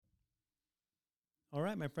All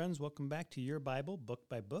right, my friends, welcome back to Your Bible, Book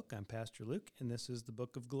by Book. I'm Pastor Luke, and this is the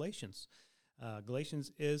book of Galatians.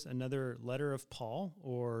 Galatians is another letter of Paul,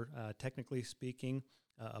 or technically speaking,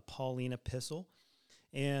 a Pauline epistle,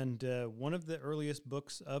 and one of the earliest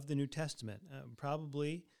books of the New Testament.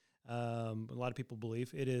 Probably, a lot of people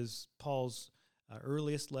believe it is Paul's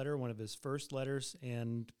earliest letter, one of his first letters,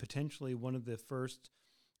 and potentially one of the first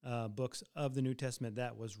books of the New Testament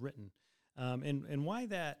that was written. And why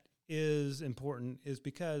that is important is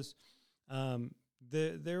because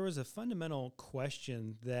there was a fundamental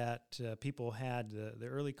question that people had, the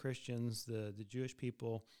early Christians, the Jewish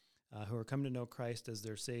people who are coming to know Christ as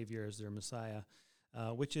their Savior, as their Messiah,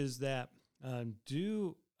 which is that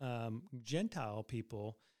do Gentile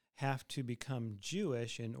people have to become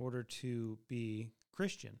Jewish in order to be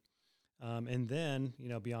Christian? And then,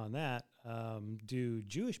 beyond that, do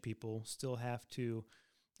Jewish people still have to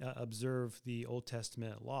observe the Old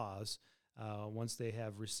Testament laws once they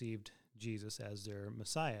have received Jesus as their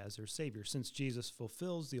Messiah, as their Savior? Since Jesus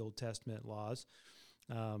fulfills the Old Testament laws,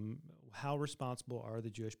 how responsible are the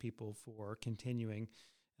Jewish people for continuing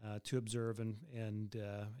to observe and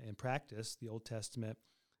practice the Old Testament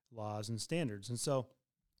laws and standards? And so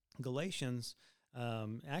Galatians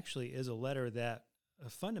actually is a letter that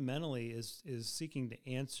fundamentally is seeking to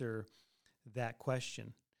answer that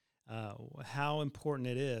question. How important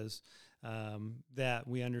it is that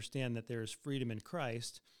we understand that there is freedom in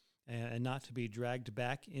Christ and not to be dragged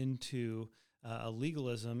back into a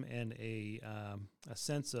legalism and a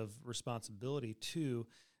sense of responsibility to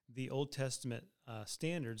the Old Testament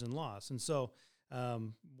standards and laws. And so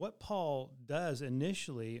what Paul does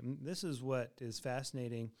initially, this is what is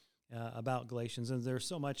fascinating about Galatians, and there's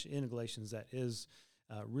so much in Galatians that is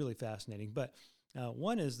really fascinating. But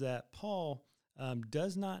one is that Paul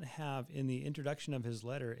does not have in the introduction of his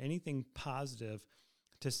letter anything positive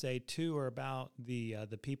to say to or about the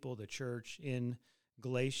people, the church in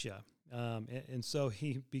Galatia. And so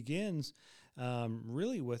he begins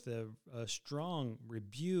really with a strong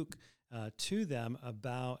rebuke to them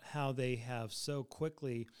about how they have so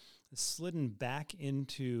quickly slidden back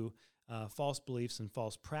into false beliefs and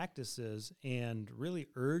false practices, and really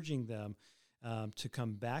urging them to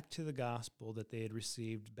come back to the gospel that they had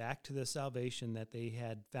received, back to the salvation that they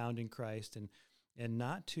had found in Christ, and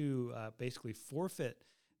not to basically forfeit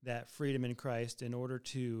that freedom in Christ in order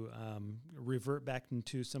to revert back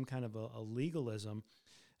into some kind of a legalism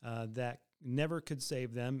that never could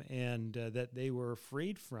save them, and that they were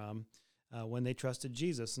freed from when they trusted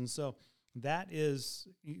Jesus. And so that is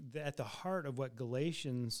at the heart of what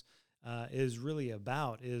Galatians is really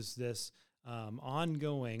about, is this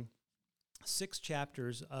ongoing 6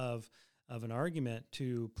 chapters of an argument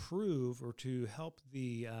to prove or to help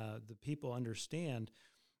the people understand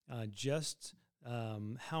just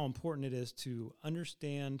how important it is to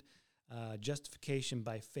understand justification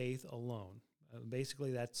by faith alone.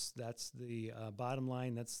 Basically, that's the bottom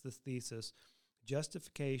line. That's the thesis: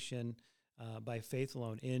 justification by faith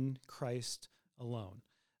alone, in Christ alone,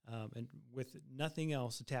 and with nothing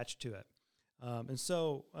else attached to it. And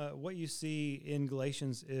so, what you see in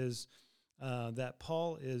Galatians is that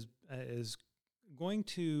Paul is going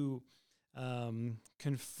to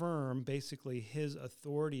confirm basically his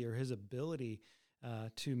authority or his ability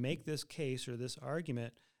to make this case or this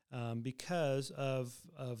argument because of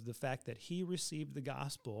the fact that he received the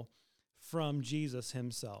gospel from Jesus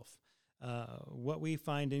himself. What we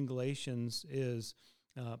find in Galatians is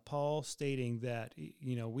Paul stating that,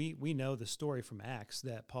 we know the story from Acts,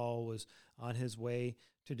 that Paul was on his way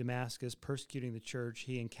to Damascus persecuting the church.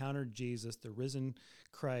 He encountered Jesus, the risen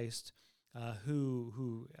Christ,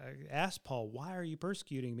 who asked Paul, "Why are you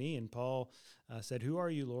persecuting me?" And Paul said, "Who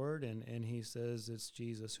are you, Lord?" And he says, "It's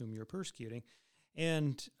Jesus whom you're persecuting."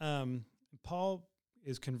 And Paul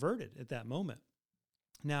is converted at that moment.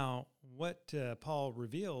 Now, what Paul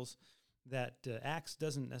reveals that Acts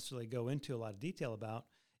doesn't necessarily go into a lot of detail about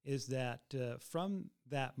is that from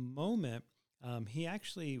that moment, he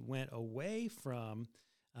actually went away from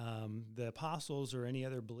the apostles or any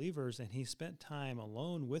other believers, and he spent time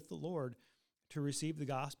alone with the Lord to receive the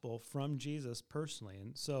gospel from Jesus personally.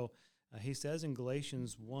 And so he says in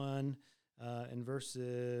Galatians 1 in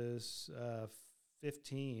verses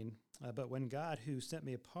 15, "But when God, who sent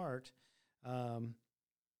me apart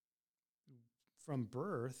from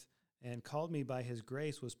birth and called me by his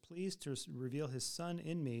grace, was pleased to reveal his Son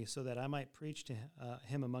in me so that I might preach to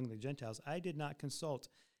him among the Gentiles, I did not consult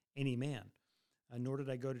any man, nor did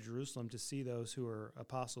I go to Jerusalem to see those who were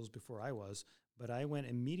apostles before I was, but I went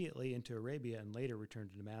immediately into Arabia and later returned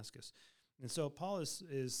to Damascus." And so Paul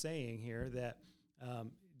is saying here that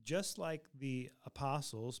just like the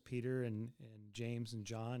apostles, Peter and James and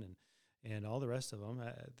John and all the rest of them,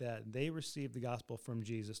 that they received the gospel from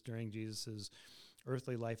Jesus during Jesus's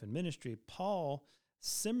earthly life and ministry, Paul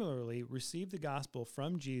similarly received the gospel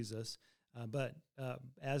from Jesus, but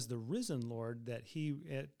as the risen Lord, that he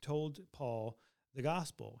told Paul the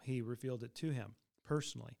gospel. He revealed it to him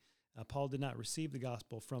personally. Paul did not receive the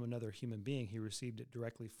gospel from another human being. He received it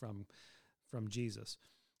directly from Jesus.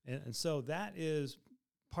 And so that is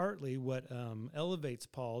partly what elevates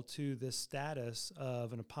Paul to this status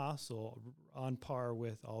of an apostle on par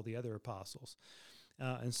with all the other apostles.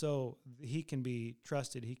 And so he can be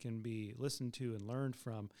trusted, he can be listened to and learned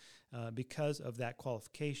from because of that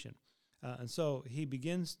qualification. And so he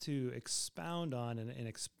begins to expound on and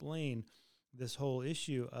explain this whole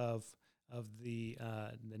issue of the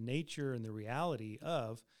nature and the reality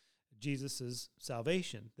of Jesus'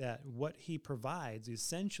 salvation, that what he provides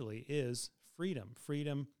essentially is freedom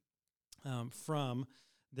from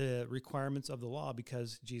the requirements of the law,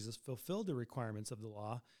 because Jesus fulfilled the requirements of the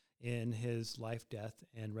law in his life, death,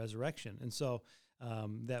 and resurrection. And so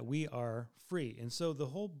that we are free. And so the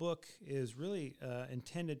whole book is really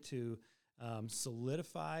intended to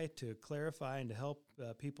solidify, to clarify, and to help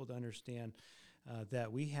people to understand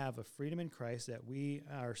that we have a freedom in Christ, that we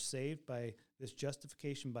are saved by this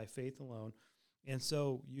justification by faith alone. And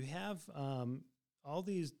so you have all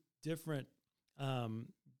these different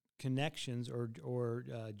connections or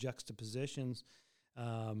juxtapositions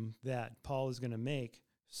that Paul is going to make.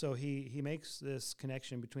 So he makes this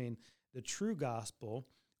connection between the true gospel,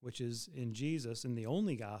 which is in Jesus and the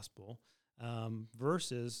only gospel,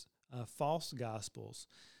 versus false gospels.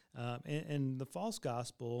 And the false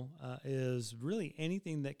gospel is really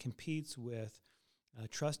anything that competes with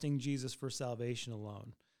trusting Jesus for salvation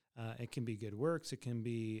alone. It can be good works. It can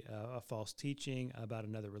be a false teaching about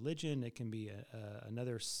another religion. It can be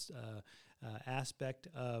another aspect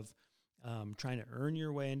of trying to earn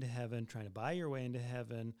your way into heaven, trying to buy your way into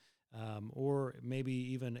heaven, or maybe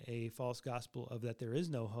even a false gospel of that there is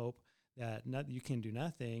no hope, that you can do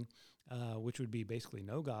nothing, which would be basically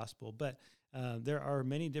no gospel. But there are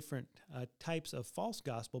many different types of false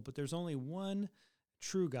gospel, but there's only one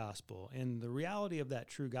true gospel. And the reality of that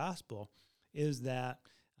true gospel is that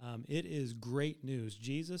it is great news.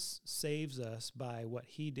 Jesus saves us by what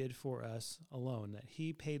he did for us alone, that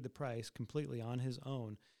he paid the price completely on his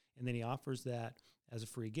own, and then he offers that as a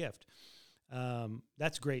free gift.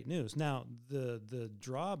 That's great news. Now, the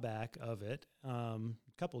drawback of it, a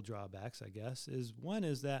couple drawbacks, I guess, is one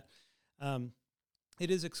is that it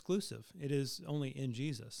is exclusive. It is only in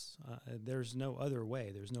Jesus. There's no other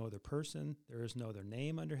way. There's no other person. There is no other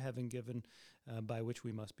name under heaven given by which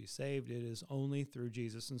we must be saved. It is only through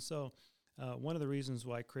Jesus. And so one of the reasons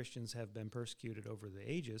why Christians have been persecuted over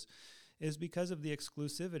the ages is because of the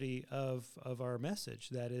exclusivity of our message,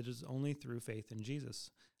 that it is only through faith in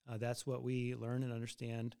Jesus. That's what we learn and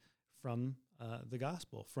understand from the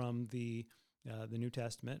gospel, from the New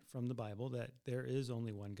Testament, from the Bible, that there is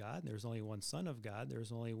only one God, there's only one Son of God,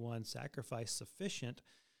 there's only one sacrifice sufficient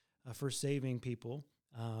for saving people,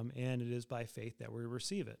 and it is by faith that we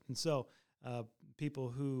receive it. And so people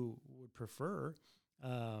who would prefer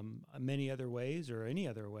many other ways or any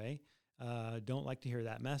other way don't like to hear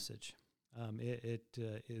that message. It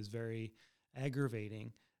is very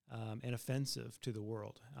aggravating and offensive to the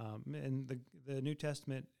world. And the New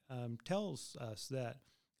Testament tells us that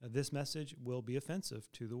this message will be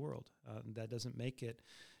offensive to the world. That doesn't make it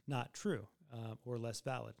not true or less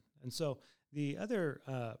valid. And so the other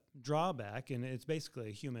drawback, and it's basically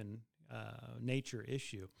a human nature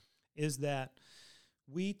issue, is that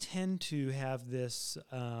we tend to have this,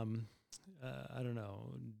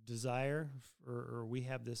 desire, or we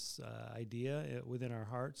have this idea within our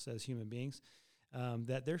hearts as human beings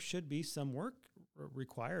that there should be some work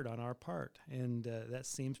required on our part, and that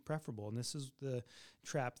seems preferable. And this is the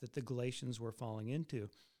trap that the Galatians were falling into,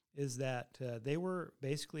 is that they were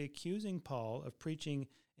basically accusing Paul of preaching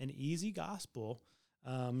an easy gospel,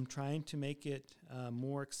 trying to make it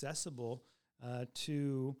more accessible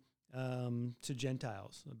to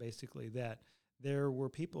Gentiles, basically, that there were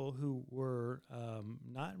people who were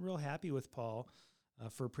not real happy with Paul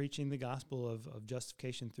for preaching the gospel of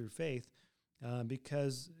justification through faith,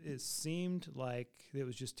 because it seemed like it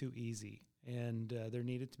was just too easy, and there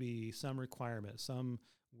needed to be some requirement, some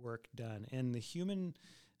work done. And the human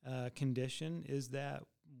condition is that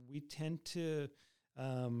we tend to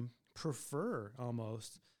prefer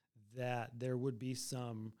almost that there would be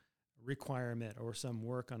some requirement or some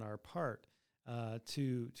work on our part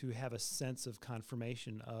to have a sense of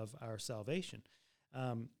confirmation of our salvation.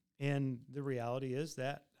 And the reality is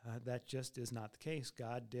that that just is not the case.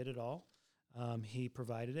 God did it all. He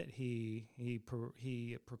provided it. He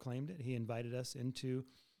proclaimed it. He invited us into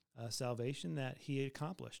salvation that he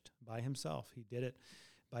accomplished by himself. He did it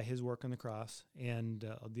by his work on the cross, and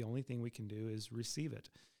the only thing we can do is receive it,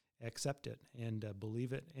 accept it, and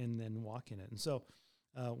believe it, and then walk in it. And so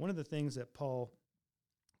one of the things that Paul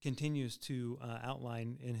continues to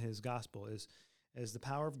outline in his gospel is the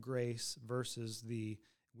power of grace versus the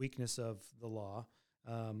weakness of the law,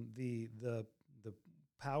 the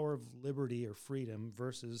power of liberty or freedom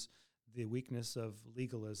versus the weakness of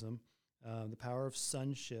legalism, the power of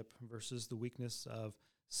sonship versus the weakness of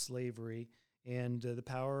slavery, and the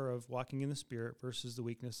power of walking in the Spirit versus the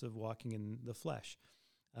weakness of walking in the flesh.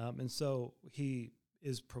 And so he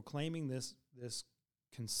is proclaiming this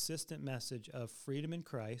consistent message of freedom in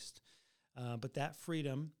Christ, but that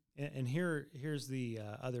freedom, and here's the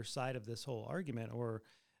other side of this whole argument, or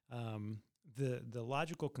the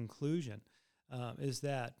logical conclusion, is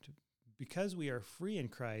that because we are free in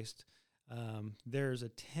Christ, there's a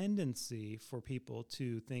tendency for people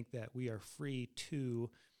to think that we are free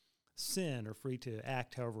to sin or free to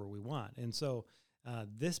act however we want. And so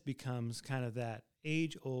this becomes kind of that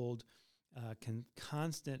age-old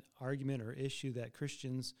constant argument or issue that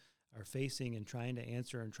Christians are facing and trying to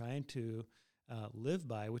answer and trying to live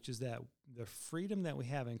by, which is that the freedom that we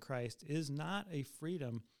have in Christ is not a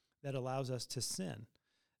freedom that allows us to sin.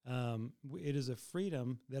 It is a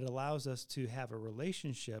freedom that allows us to have a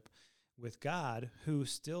relationship with God, who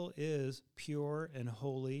still is pure and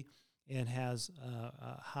holy and has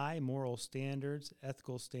high moral standards,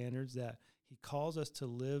 ethical standards that he calls us to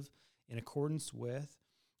live in accordance with,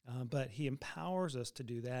 but he empowers us to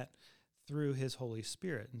do that through his Holy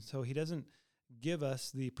Spirit. And so he doesn't give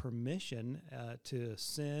us the permission to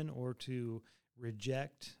sin or to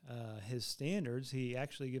reject his standards. He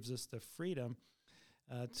actually gives us the freedom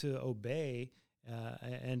to obey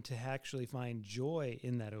and to actually find joy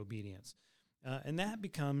in that obedience. And that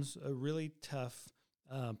becomes a really tough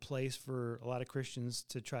place for a lot of Christians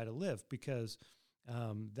to try to live, because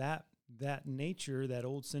that nature, that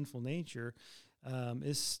old sinful nature,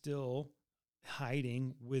 is still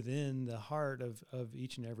hiding within the heart of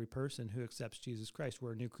each and every person who accepts Jesus Christ.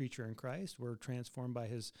 We're a new creature in Christ. We're transformed by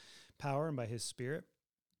his power and by his Spirit,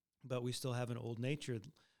 but we still have an old nature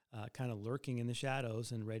kind of lurking in the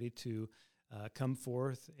shadows and ready to come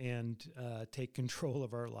forth and take control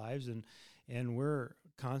of our lives. And we're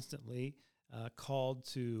constantly called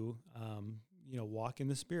to walk in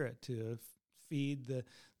the Spirit, to feed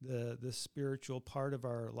the spiritual part of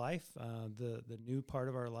our life, the new part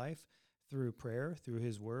of our life, through prayer, through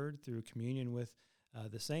his word, through communion with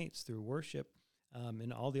the saints, through worship,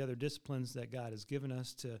 and all the other disciplines that God has given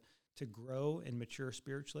us to grow and mature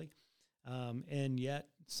spiritually. And yet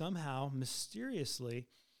somehow, mysteriously,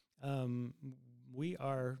 we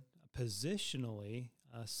are positionally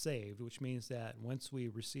saved, which means that once we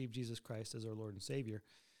receive Jesus Christ as our Lord and Savior,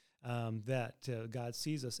 that God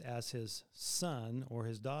sees us as his son or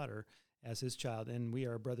his daughter, as his child, and we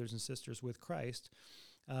are brothers and sisters with Christ,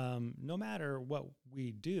 no matter what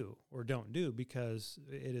we do or don't do, because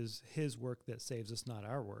it is his work that saves us, not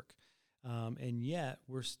our work. And yet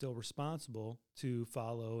we're still responsible to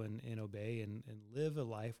follow and obey and live a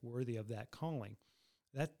life worthy of that calling.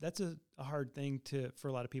 That's a hard thing for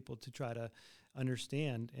a lot of people to try to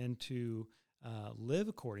understand and to live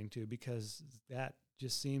according to, because that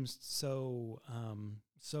just seems so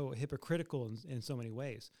hypocritical in so many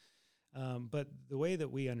ways. But the way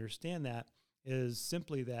that we understand that is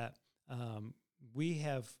simply that we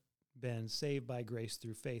have been saved by grace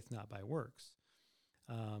through faith, not by works.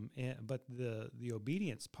 But the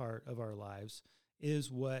obedience part of our lives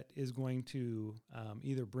is what is going to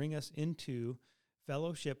either bring us into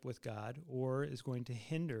fellowship with God or is going to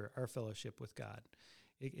hinder our fellowship with God.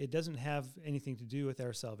 It doesn't have anything to do with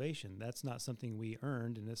our salvation. That's not something we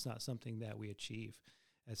earned, and it's not something that we achieve.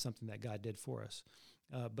 It's something that God did for us.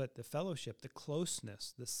 But the fellowship, the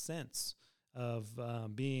closeness, the sense of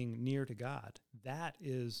being near to God, that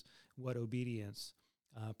is what obedience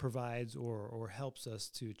provides or helps us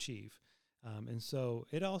to achieve. And so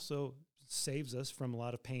it also saves us from a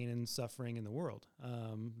lot of pain and suffering in the world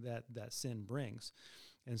that sin brings.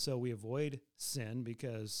 And so we avoid sin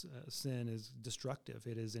because sin is destructive.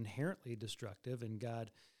 It is inherently destructive, and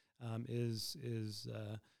God is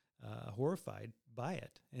horrified by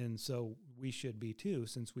it. And so we should be too,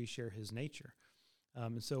 since we share his nature.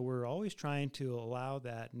 And so we're always trying to allow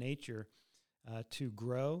that nature to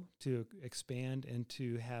grow, to expand, and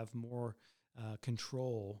to have more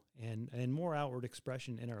control and more outward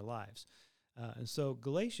expression in our lives. And so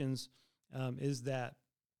Galatians is that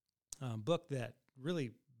book that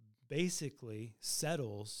really basically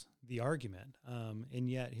settles the argument. And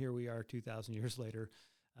yet here we are 2,000 years later,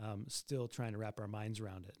 still trying to wrap our minds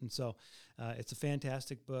around it. And so it's a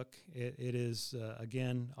fantastic book. It is,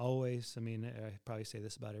 again, always, I mean, I probably say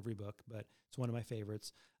this about every book, but it's one of my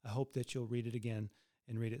favorites. I hope that you'll read it again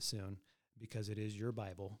and read it soon, because it is your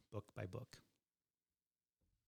Bible, book by book.